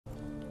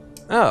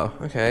Oh,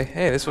 okay.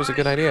 Hey, this was a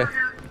good idea.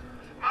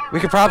 We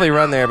could probably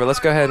run there, but let's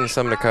go ahead and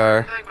summon a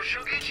car.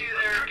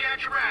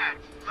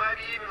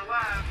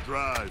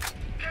 Drive.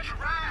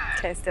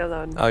 Okay, still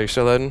loading. Oh, you're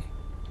still loading?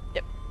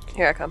 Yep.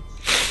 Here I come.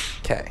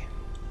 Okay.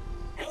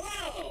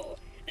 Hello!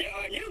 There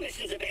are new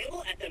missions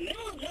available at the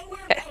Middle of Nowhere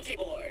bounty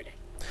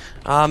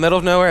board. Middle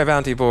of Nowhere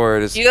bounty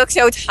board is... You look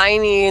so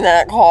tiny in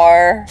that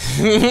car.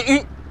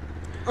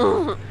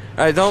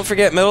 Alright, don't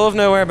forget, Middle of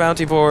Nowhere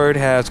bounty board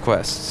has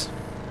quests.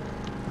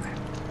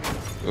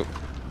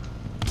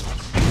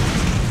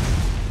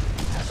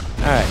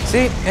 Alright,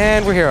 see?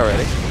 And we're here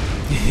already.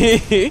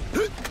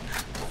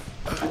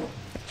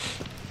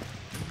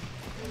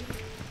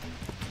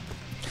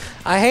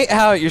 I hate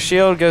how your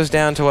shield goes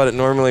down to what it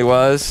normally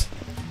was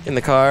in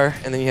the car,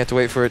 and then you have to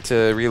wait for it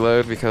to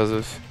reload because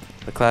of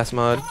the class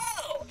mod.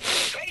 Hello!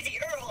 Crazy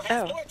Earl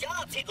has more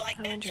jobs he'd like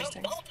that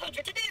interesting. Vault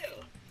Hunter to do.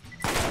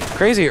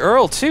 Crazy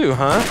Earl too,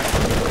 huh?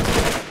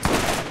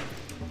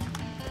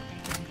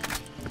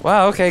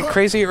 Wow, okay,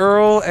 Crazy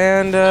Earl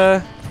and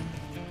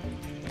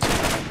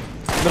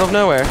Middle of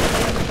Nowhere.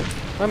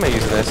 Why am I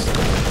using this?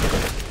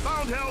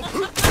 Found help.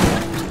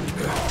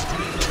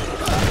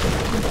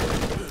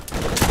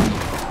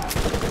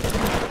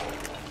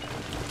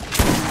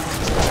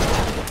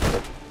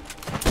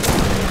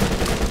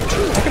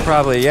 I could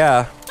probably,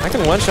 yeah. I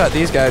can one-shot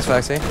these guys,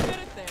 Foxy.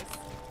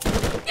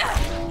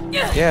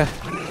 Yeah.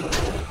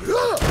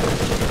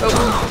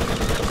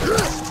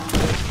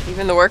 Oh.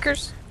 Even the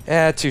workers?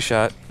 Yeah,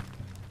 two-shot.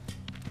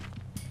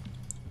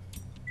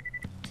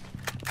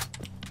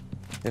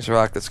 There's a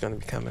rock that's going to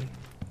be coming.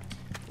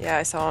 Yeah,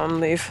 I saw him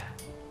leave.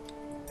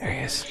 There he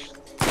is.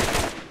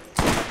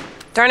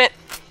 Darn it!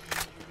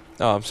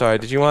 Oh, I'm sorry.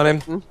 Did you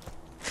want him?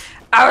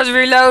 I was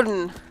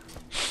reloading!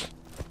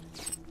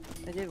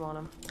 I did want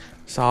him.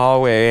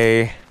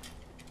 Sorry.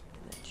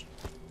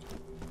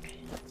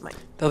 Mine.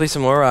 There'll be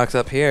some more rocks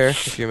up here,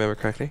 if you remember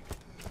correctly.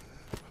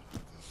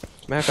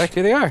 Matter of fact,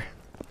 here they are.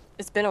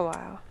 It's been a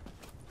while.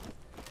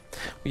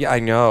 Yeah, I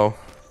know.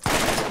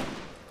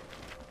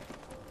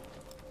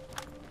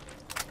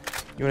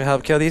 You want to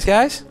help kill these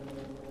guys?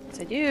 Yes,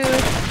 I do.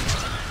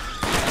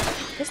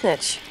 Hey,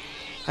 snitch.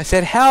 I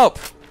said help!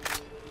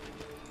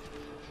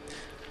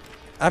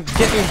 I'm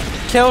getting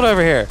killed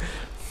over here.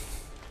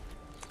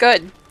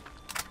 Good.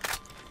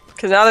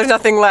 Because now there's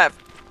nothing left.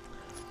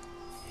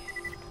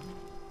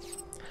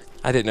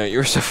 I didn't know you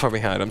were so far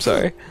behind. I'm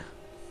sorry.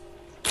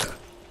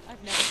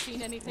 I've never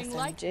seen anything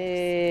like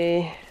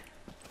SMG.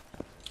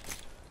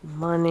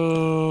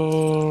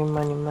 Money.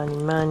 Money, money,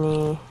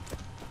 money.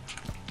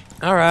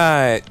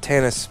 Alright,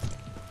 Tannis,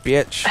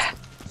 bitch.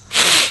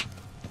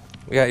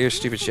 We got your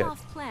stupid shit.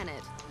 off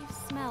planet. You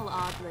smell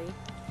oddly.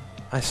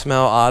 I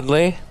smell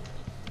oddly.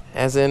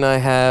 As in I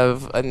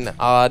have an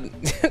odd...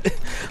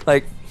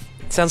 like,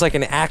 it sounds like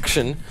an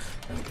action.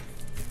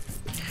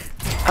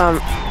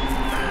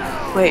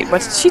 Wait,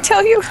 what did she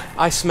tell you?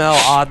 I smell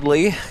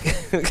oddly.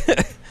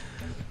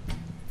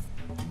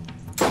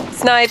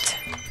 Sniped.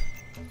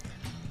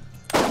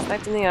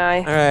 Sniped in the eye.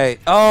 Alright.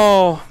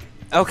 Oh,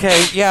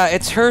 okay. Yeah,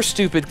 it's her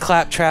stupid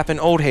claptrap in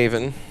Old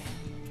Haven.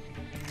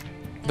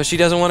 But she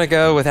doesn't want to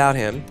go without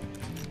him.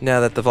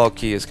 Now that the vault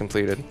key is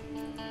completed.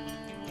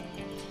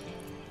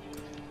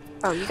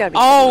 Oh, you gotta be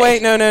Oh,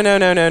 kidding me.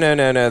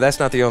 wait. No. That's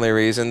not the only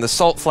reason. The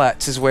Salt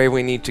Flats is where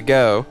we need to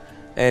go.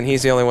 And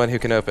he's the only one who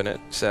can open it,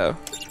 so...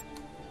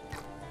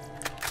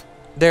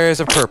 There is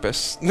a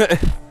purpose.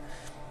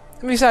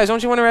 Besides,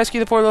 don't you want to rescue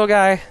the poor little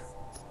guy?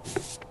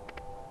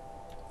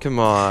 Come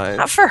on.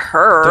 Not for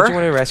her. Don't you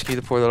want to rescue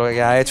the poor little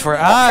guy? It's for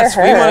Not us!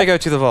 for We her. want to go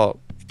to the vault.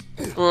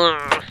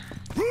 Mm.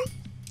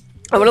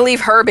 I'm gonna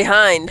leave her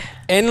behind.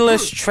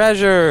 Endless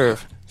treasure,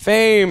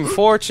 fame,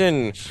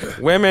 fortune,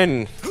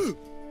 women.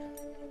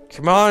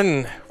 Come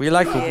on, we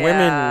like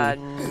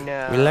women.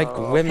 No. We like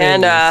women.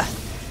 Panda.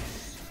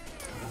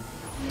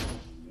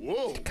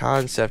 Whoa.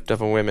 Concept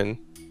of a woman.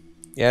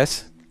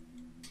 Yes?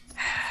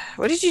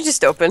 What did you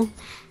just open?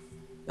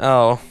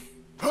 Oh.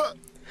 Well,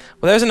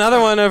 there's another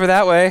one over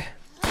that way.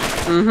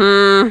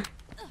 Mm-hmm.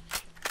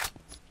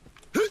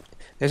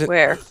 There's a,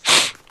 Where?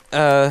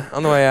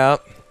 on the way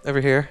out.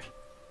 Over here.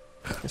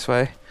 This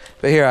way.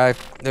 But here,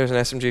 there's an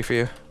SMG for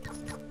you.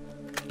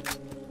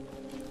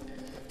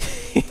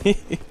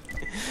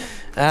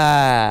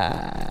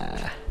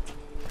 Ah.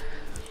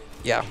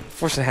 Yeah,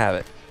 forced to have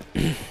it.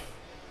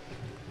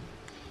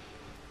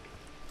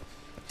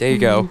 There you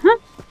go.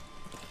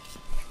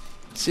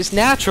 It's just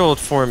natural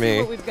for What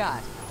me. we've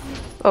got.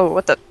 Oh,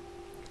 what the?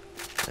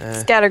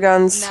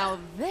 Scatterguns. Now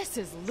this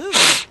is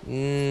loot.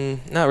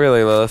 Not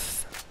really,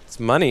 Lilith. It's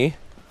money.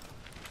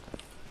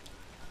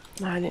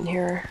 No, I didn't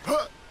hear her.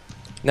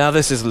 Now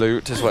this is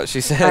loot, is what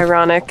she said.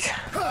 Ironic.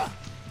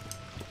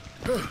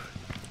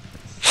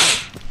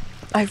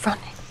 Ironic.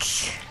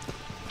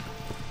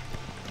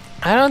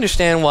 I don't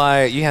understand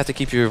why you have to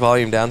keep your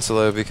volume down so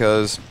low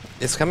because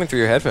it's coming through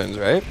your headphones,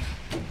 right?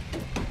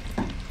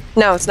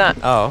 No, it's not.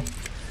 Oh.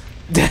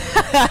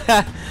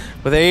 Well,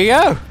 there you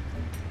go.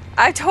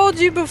 I told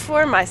you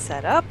before my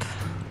setup.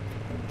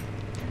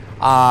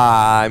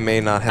 I may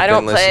not have I been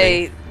don't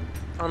listening. play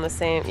On the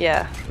same,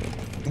 yeah.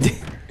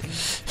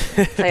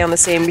 Play on the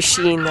same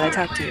machine that I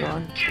talked to you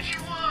on.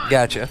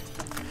 Gotcha.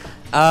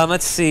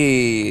 Let's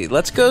see.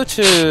 Let's go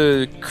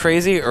to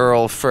Crazy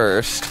Earl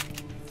first.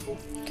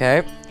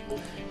 Okay.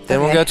 Then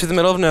we'll go to the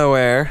middle of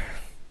nowhere.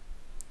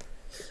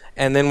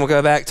 And then we'll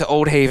go back to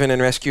Old Haven and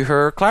rescue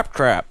her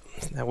Claptrap.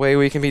 That way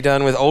we can be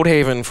done with Old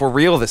Haven for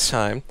real this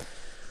time.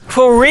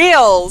 For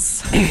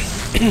reals!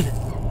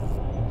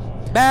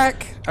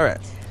 Back!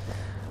 Alright.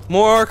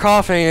 More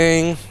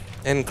coughing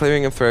and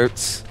clearing of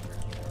throats.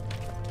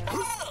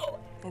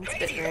 And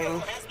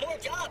spittering. Has more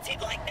jobs he'd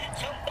like that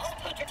some vault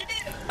hunter to do.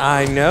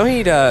 I know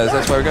he does.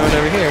 That's why we're going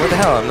over here. What the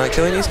hell? I'm not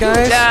killing these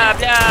guys? Blah,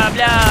 blah,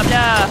 blah,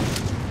 blah.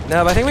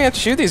 No, but I think we have to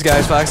shoot these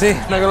guys, Foxy.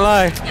 Not gonna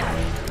lie.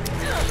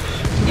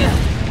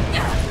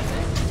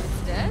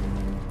 Dead?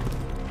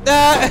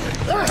 Ah!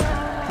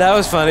 That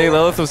was funny.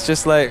 Lilith was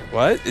just like,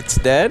 what? It's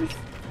dead?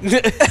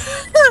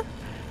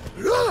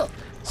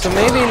 So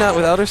maybe not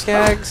with Elder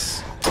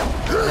Skags?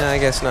 No, I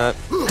guess not.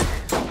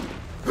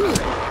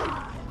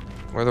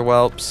 Or the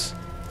Whelps.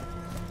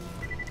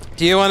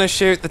 Do you want to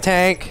shoot the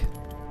tank?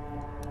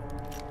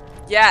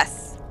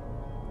 Yes.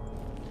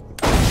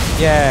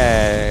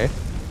 Yay.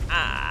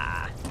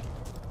 Ah.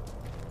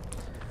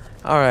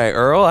 Alright,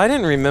 Earl, I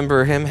didn't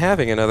remember him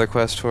having another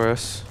quest for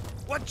us.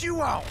 What you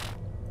want?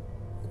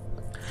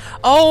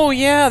 Oh,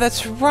 yeah,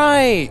 that's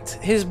right!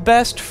 His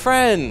best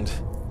friend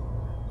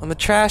on the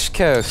Trash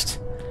Coast.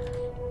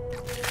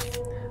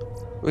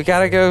 We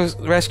gotta go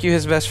rescue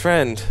his best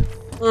friend.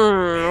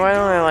 Why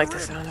don't I like the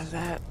sound of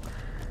that?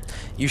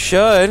 You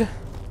should.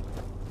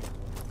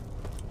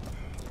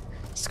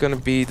 It's gonna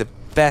be the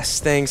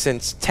best thing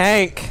since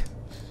Tank.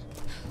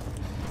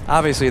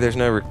 Obviously, there's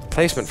no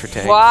replacement for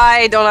Tank.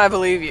 Why don't I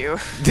believe you?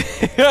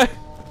 I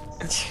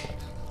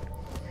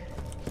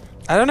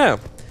don't know.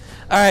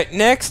 Alright,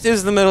 next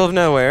is the middle of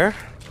nowhere.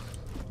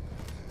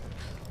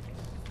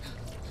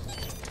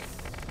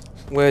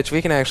 Which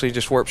we can actually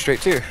just warp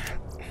straight to.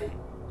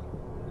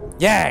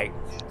 Yay!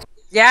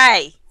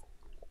 Yay!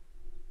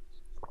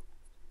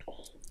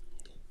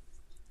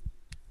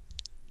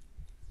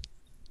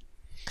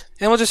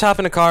 And we'll just hop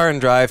in a car and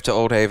drive to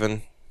Old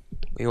Haven.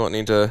 We won't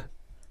need to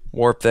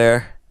warp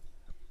there.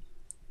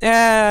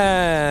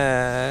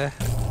 Yeah,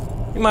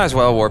 you might as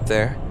well warp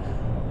there.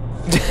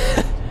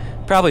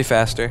 Probably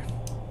faster.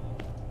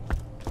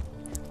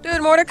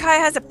 Dude, Mordecai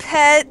has a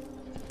pet.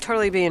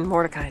 Totally being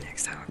Mordecai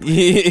next time.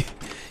 He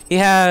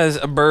has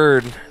a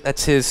bird.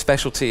 That's his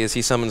specialty. Is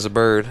he summons a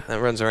bird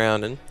that runs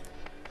around and.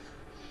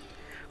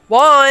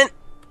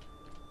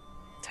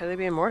 Totally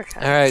being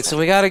Mordecai. All right, so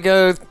we gotta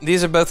go.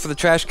 These are both for the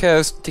Trash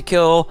Coast to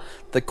kill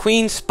the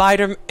Queen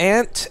Spider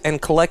Ant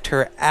and collect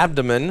her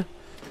abdomen.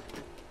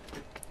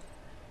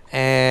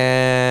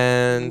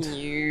 And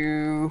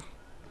you.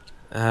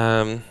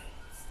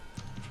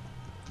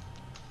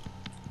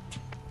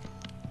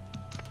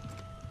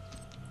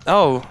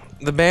 Oh,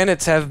 the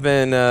bandits have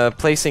been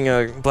placing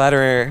a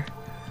bladder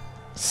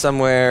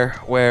somewhere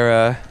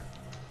where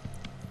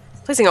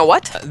Placing a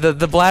what?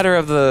 the bladder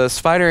of the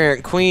spider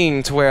ant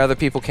queen to where other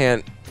people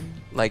can't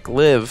like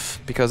live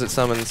because it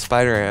summons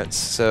spider ants.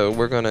 So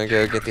we're gonna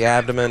go get the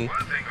abdomen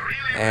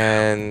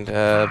and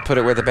put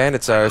it where the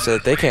bandits are so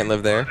that they can't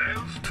live there.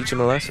 Teach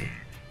them a lesson.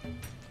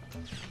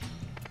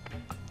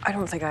 I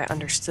don't think I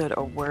understood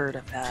a word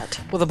of that.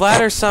 Well, the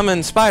bladder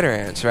summons spider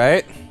ants,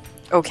 right?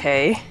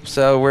 Okay.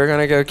 So we're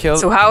gonna go kill.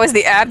 So how is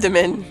the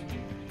abdomen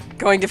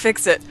going to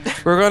fix it?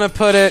 We're gonna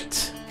put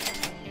it,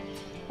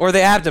 or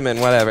the abdomen,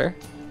 whatever.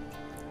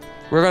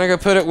 We're gonna go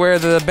put it where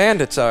the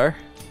bandits are,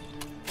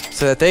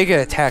 so that they get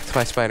attacked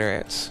by spider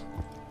ants.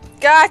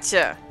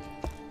 Gotcha.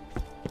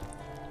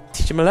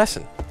 Teach them a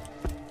lesson.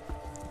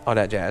 All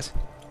that jazz.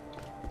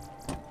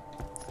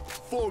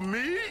 For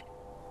me?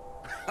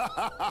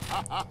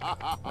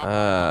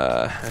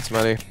 That's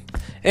money.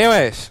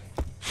 Anyways,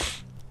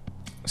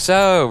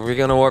 so we're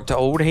gonna warp to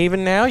Old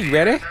Haven now. You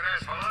ready?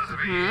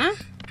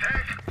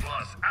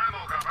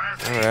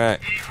 All right.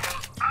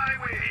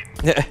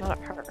 Not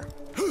her.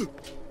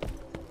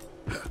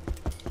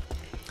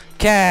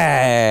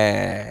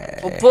 Okay.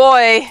 Oh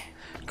boy.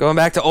 Going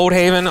back to Old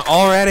Haven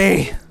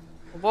already.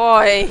 Oh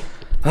boy.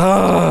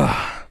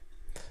 Oh.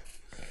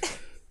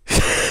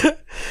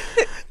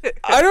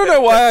 I don't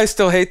know why I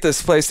still hate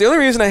this place. The only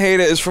reason I hate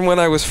it is from when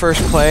I was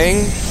first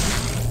playing.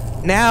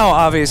 Now,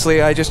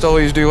 obviously, I just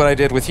always do what I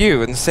did with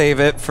you and save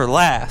it for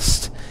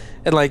last.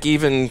 And, like,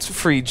 even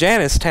free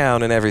Janice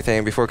Town and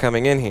everything before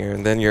coming in here.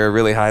 And then you're a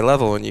really high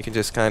level and you can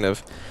just kind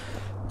of,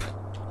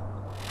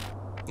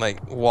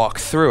 like, walk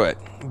through it.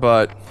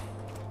 But...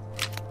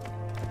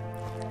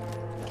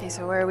 Okay,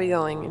 so where are we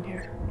going in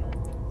here?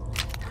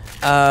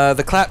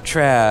 the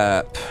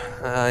Claptrap.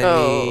 I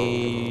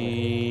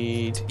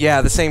need...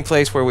 Yeah, the same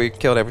place where we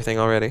killed everything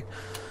already.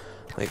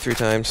 Like 3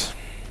 times.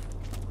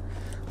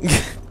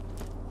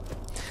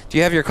 Do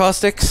you have your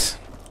caustics?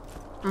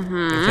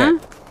 Mm-hmm.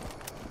 Okay.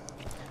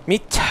 Me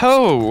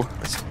too.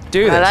 Let's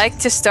do this. I like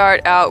to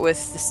start out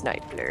with the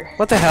sniper.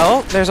 What the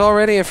hell? There's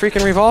already a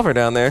freaking revolver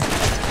down there.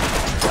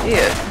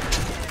 Yeah.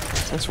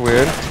 That's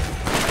weird.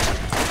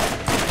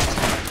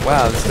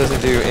 Wow, this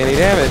doesn't do any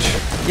damage.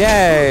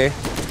 Yay!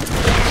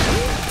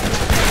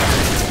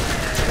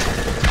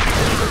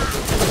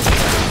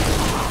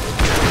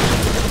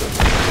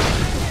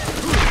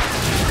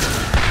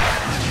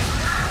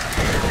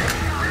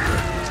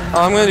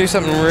 Oh, I'm gonna do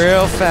something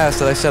real fast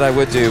that I said I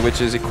would do, which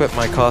is equip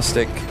my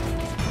corrosive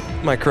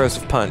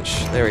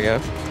punch. There we go.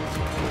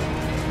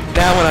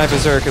 Now when I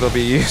berserk, it'll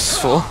be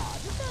useful.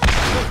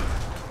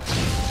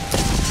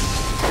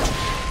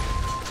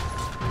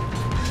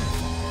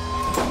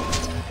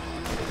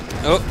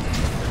 Oh.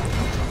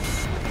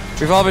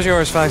 Revolver's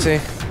yours, Foxy.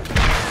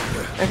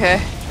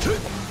 Okay.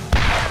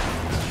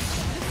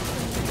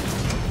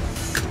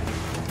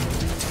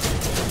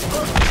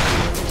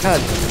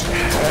 God.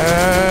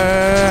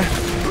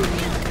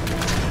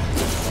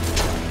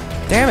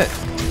 Damn it.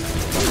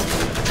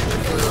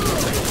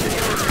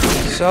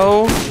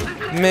 So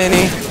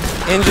many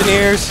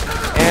engineers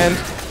and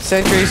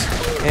sentries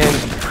and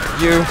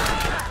you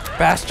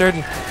bastard.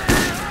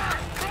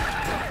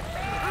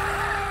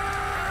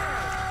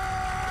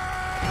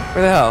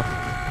 Where the hell?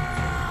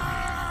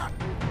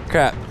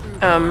 Crap.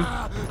 I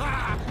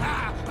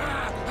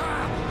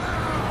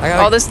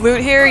gotta, all this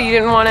loot here, you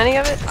didn't want any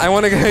of it? I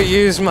want to go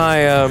use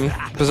my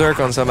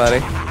berserk on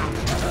somebody.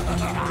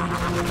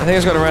 I think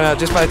it's going to run out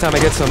just by the time I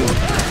get some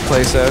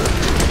place out.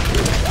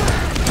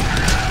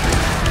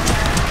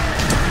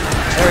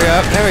 There we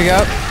go. There we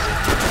go.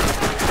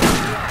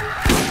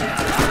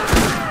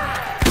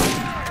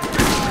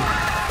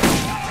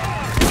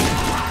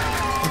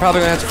 I'm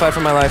probably going to have to fight for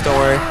my life, don't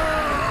worry.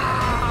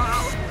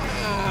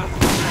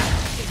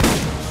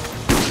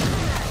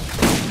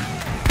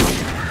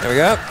 There we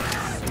go.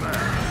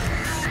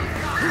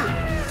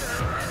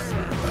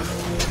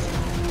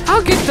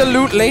 I'll get the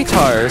loot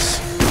laters.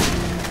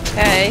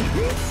 Hey.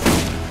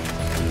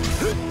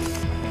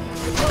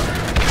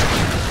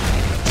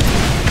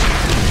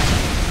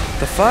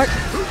 The fuck?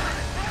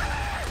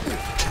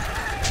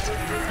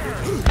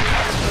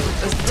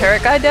 Is the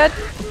turret guy dead?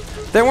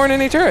 There weren't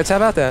any turrets. How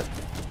about that?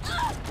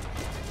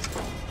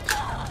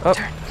 Oh.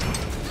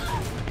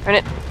 Turn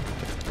it.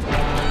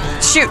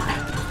 Shoot!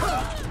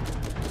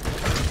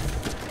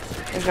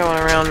 There's no one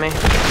around me.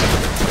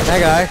 That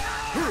guy.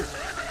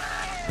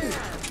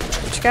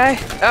 Which guy?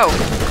 Oh.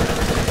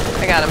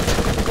 I got him.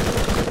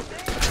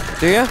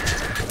 Do ya?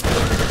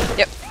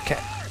 Yep. Okay.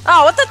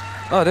 Oh, what the?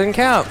 Oh, it didn't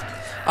count.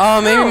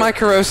 Oh, maybe No. my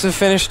corrosive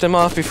finished him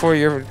off before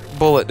your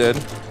bullet did.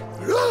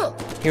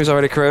 He was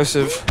already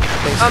corrosive.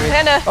 Thanks to me.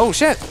 Panda. Oh,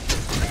 shit.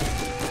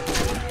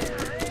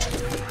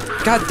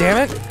 God damn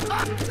it.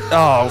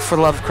 Oh, for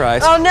the love of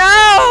Christ. Oh,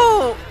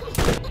 no!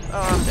 Oh,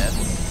 I'm dead.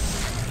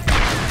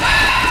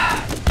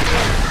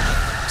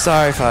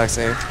 Sorry,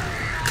 Foxy.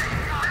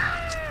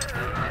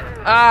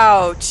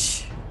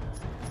 Ouch.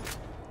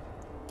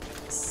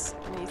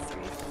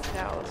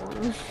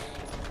 23,000.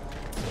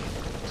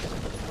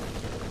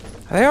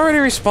 Are they already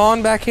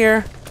respawned back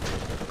here?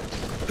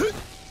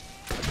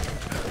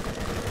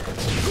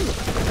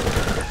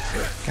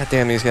 God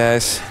damn these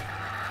guys.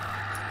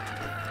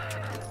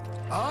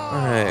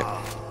 Alright.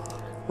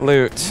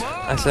 Loot.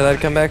 I said I'd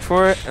come back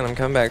for it, and I'm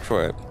coming back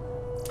for it.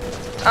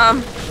 Where are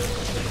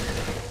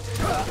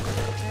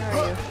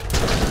you?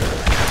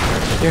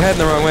 You're heading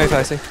the wrong way,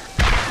 Foxy.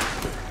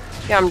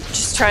 Yeah, I'm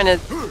just trying to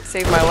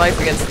save my life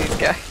against these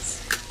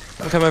guys.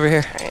 I'll come over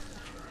here. Alright.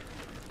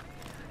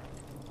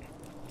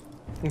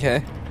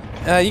 Okay.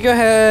 You go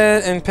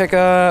ahead and pick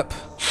up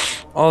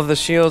all of the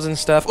shields and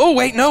stuff. Oh,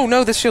 wait,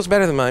 no, this shield's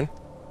better than mine.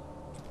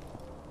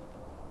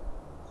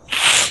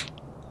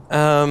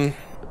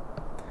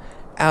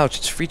 Ouch,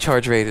 its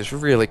recharge rate is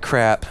really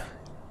crap.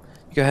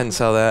 You go ahead and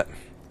sell that.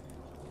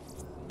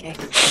 Okay.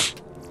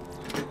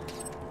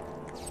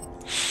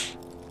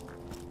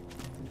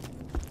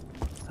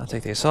 I'll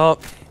take the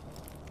assault.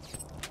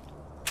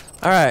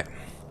 Alright.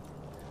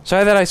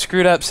 Sorry that I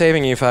screwed up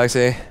saving you,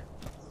 Foxy.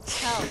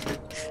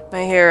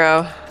 My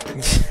hero.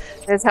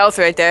 There's health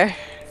right there.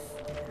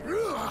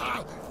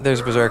 There's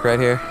a berserk right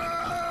here.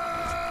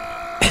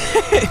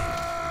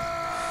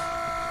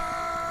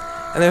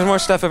 And there's more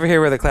stuff over here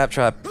where the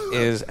claptrap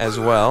is as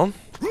well.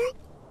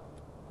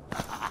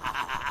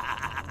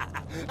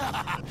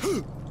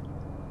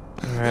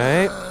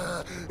 Alright.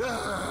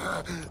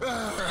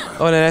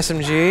 Oh, and an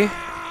SMG.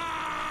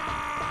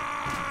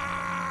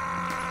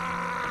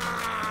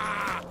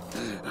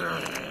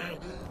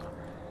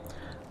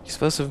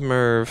 Explosive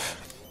Merv.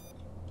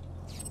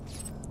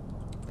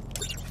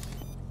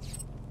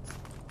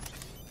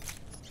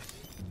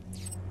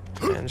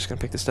 Okay, I'm just gonna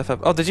pick this stuff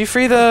up. Oh, did you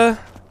free the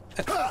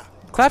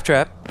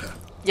claptrap?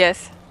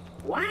 Yes.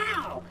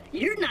 Wow,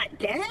 you're not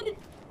dead?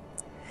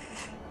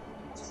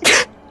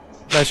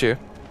 That's you.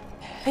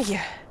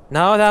 Yeah.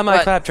 No, not my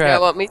What? claptrap.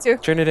 You want me to?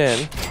 Turn it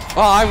in.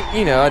 Well, I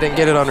didn't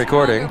get it on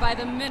recording. By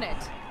the minute.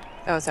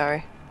 Oh,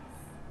 sorry.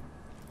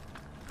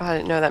 Oh, I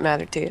didn't know that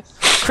mattered to you.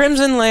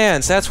 Crimson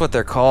Lance, that's what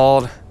they're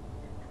called.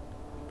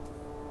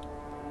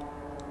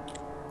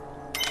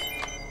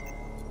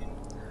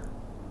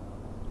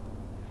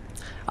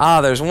 Ah,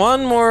 there's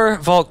one more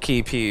vault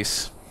key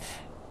piece.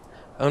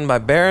 Owned by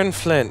Baron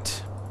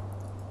Flint.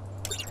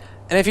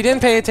 And if you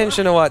didn't pay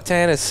attention to what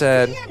Tana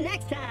said, See you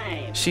next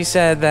time. she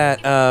said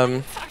that,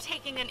 Are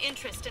taking an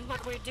interest in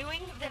what we're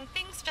doing, then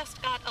things just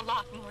got a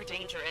lot more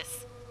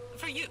dangerous.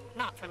 For you,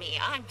 not for me.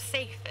 I'm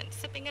safe and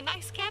sipping a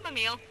nice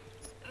chamomile.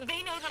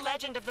 They know the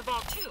legend of the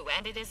vault too,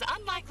 and it is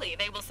unlikely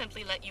they will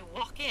simply let you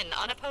walk in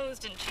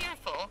unopposed and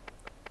cheerful.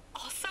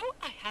 Also,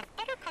 I have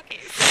butter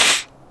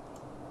cookies.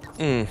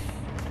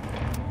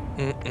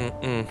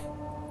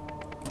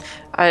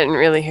 I didn't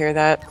really hear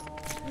that.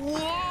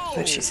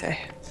 What'd she say?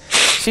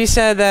 she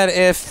said that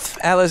if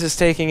Atlas is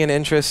taking an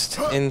interest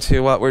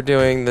into what we're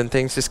doing, then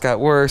things just got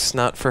worse.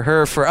 Not for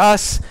her, for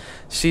us.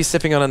 She's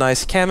sipping on a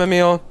nice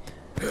chamomile.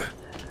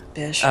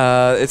 Bish.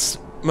 It's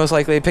most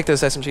likely, pick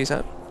those SMGs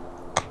up.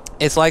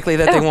 It's likely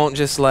that they won't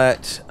just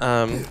let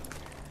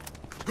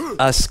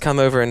us come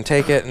over and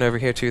take it. And over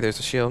here too, there's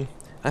a shield.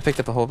 I picked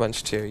up a whole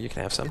bunch too. You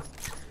can have some.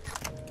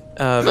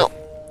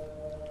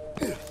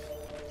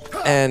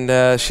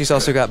 And she's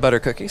also got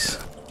butter cookies.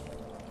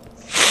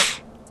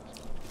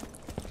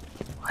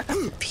 What a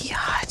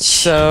biatch.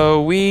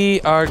 So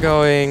we are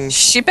going.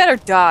 She better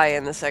die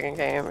in the second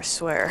game, I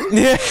swear.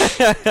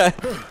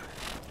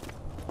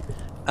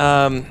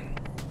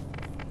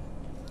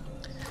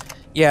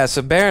 Yeah,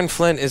 so Baron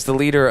Flint is the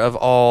leader of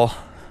all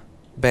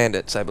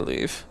bandits, I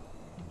believe.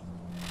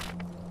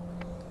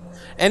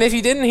 And if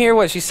you didn't hear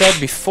what she said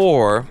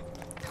before,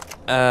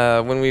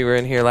 when we were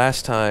in here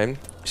last time,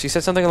 she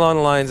said something along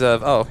the lines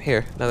of, oh,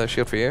 here, another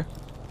shield for you.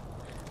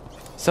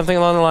 Something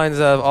along the lines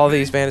of all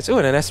these bandits. Ooh,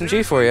 and an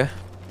SMG for you.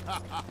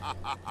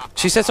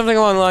 She said something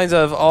along the lines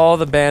of all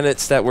the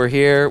bandits that were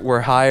here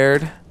were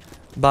hired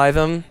by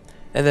them,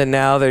 and then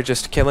now they're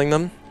just killing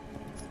them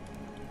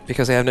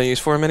because they have no use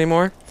for them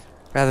anymore,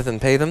 rather than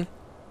pay them.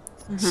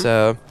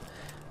 So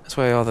that's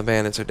why all the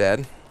bandits are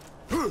dead.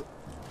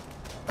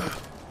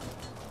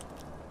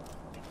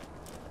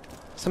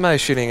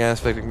 Somebody's shooting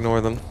us, but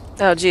ignore them.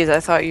 Oh, geez, I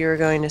thought you were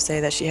going to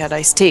say that she had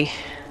iced tea.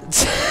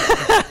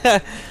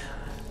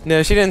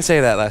 No, she didn't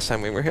say that last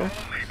time we were here. Only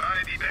buy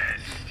the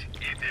best.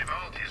 If the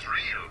vault is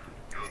real,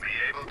 you'll be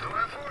able to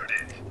afford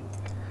it.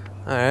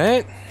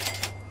 Alright.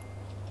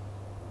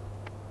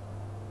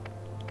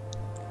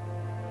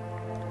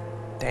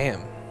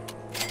 Damn.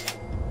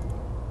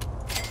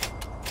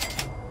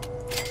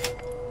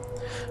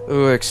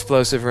 Ooh,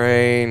 explosive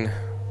rain.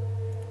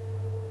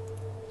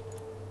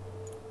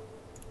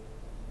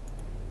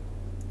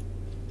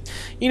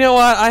 You know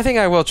what? I think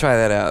I will try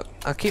that out.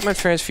 I'll keep my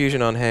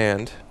transfusion on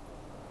hand.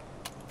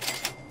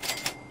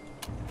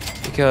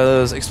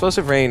 Because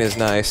explosive rain is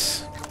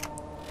nice.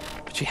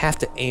 But you have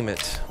to aim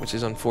it, which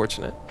is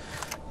unfortunate.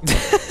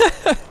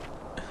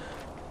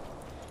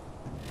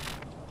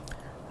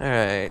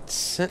 Alright,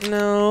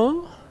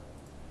 Sentinel.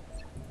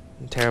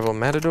 Terrible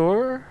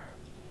Matador.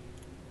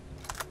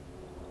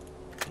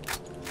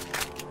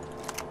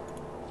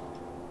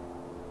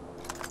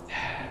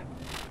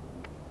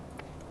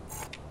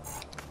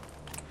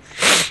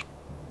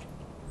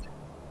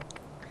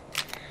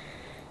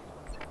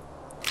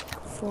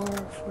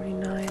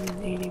 $4.49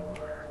 and 80.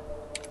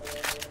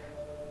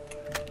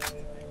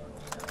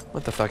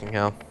 What the fucking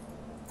hell?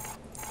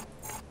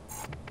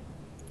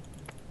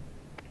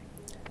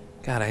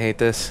 God, I hate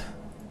this.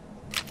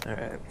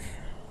 Alright.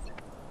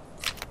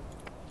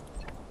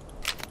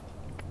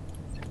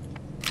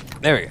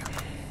 There we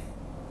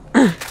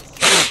go.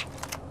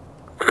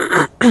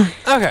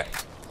 Okay.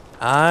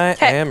 I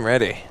am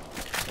ready.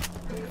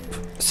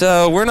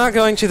 So, we're not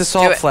going to the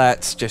Salt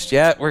Flats just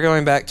yet. We're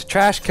going back to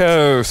Trash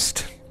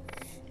Coast.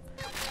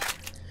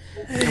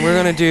 And we're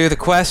gonna do the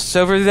quests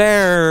over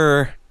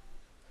there.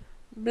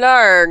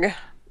 Blarg.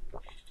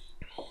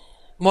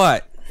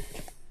 What?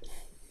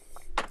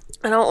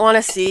 I don't want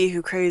to see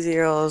who Crazy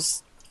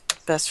Earl's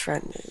best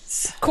friend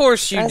is. Of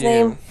course you His do.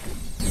 name?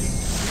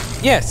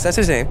 Yes, that's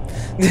his name.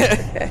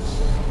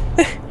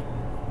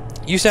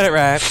 You said it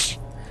right.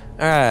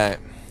 Alright.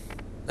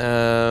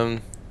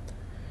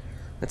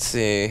 Let's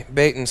see.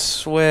 Bait and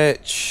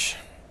switch.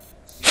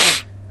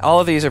 All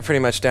of these are pretty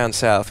much down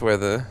south where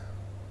the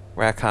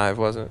Rack Hive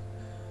wasn't.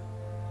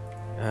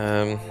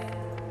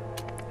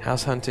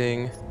 House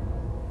hunting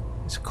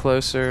is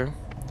closer.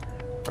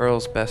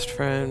 Earl's best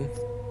friend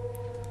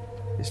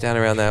is down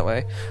around that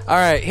way.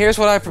 Alright, here's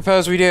what I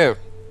propose we do.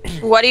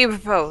 What do you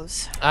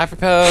propose? I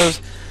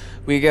propose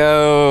we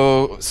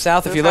go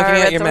south. If you're looking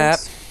at your map,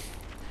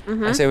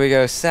 I say we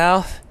go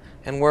south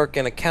and work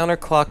in a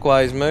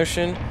counterclockwise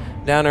motion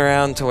down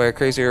around to where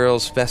Crazy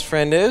Earl's best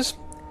friend is.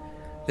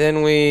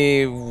 Then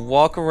we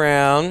walk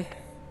around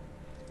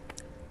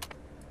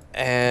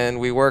and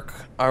we work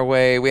our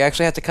way. We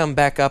actually have to come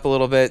back up a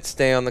little bit,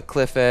 stay on the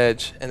cliff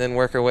edge, and then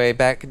work our way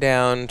back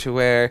down to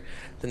where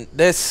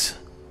this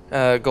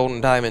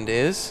golden diamond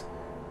is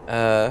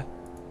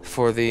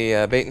for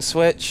the bait and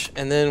switch.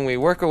 And then we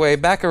work our way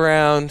back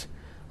around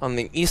on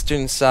the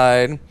eastern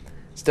side,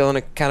 still in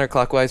a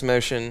counterclockwise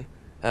motion,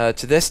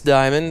 to this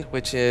diamond,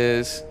 which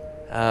is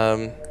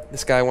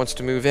this guy wants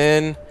to move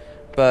in,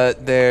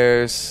 but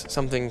there's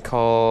something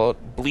called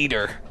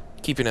Bleeder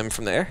keeping him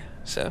from there.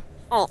 So.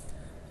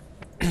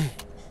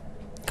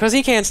 Because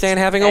he can't stand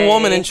having a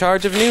woman in Hey.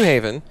 charge of New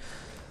Haven.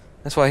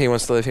 That's why he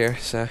wants to live here,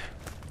 so.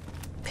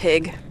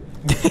 Pig.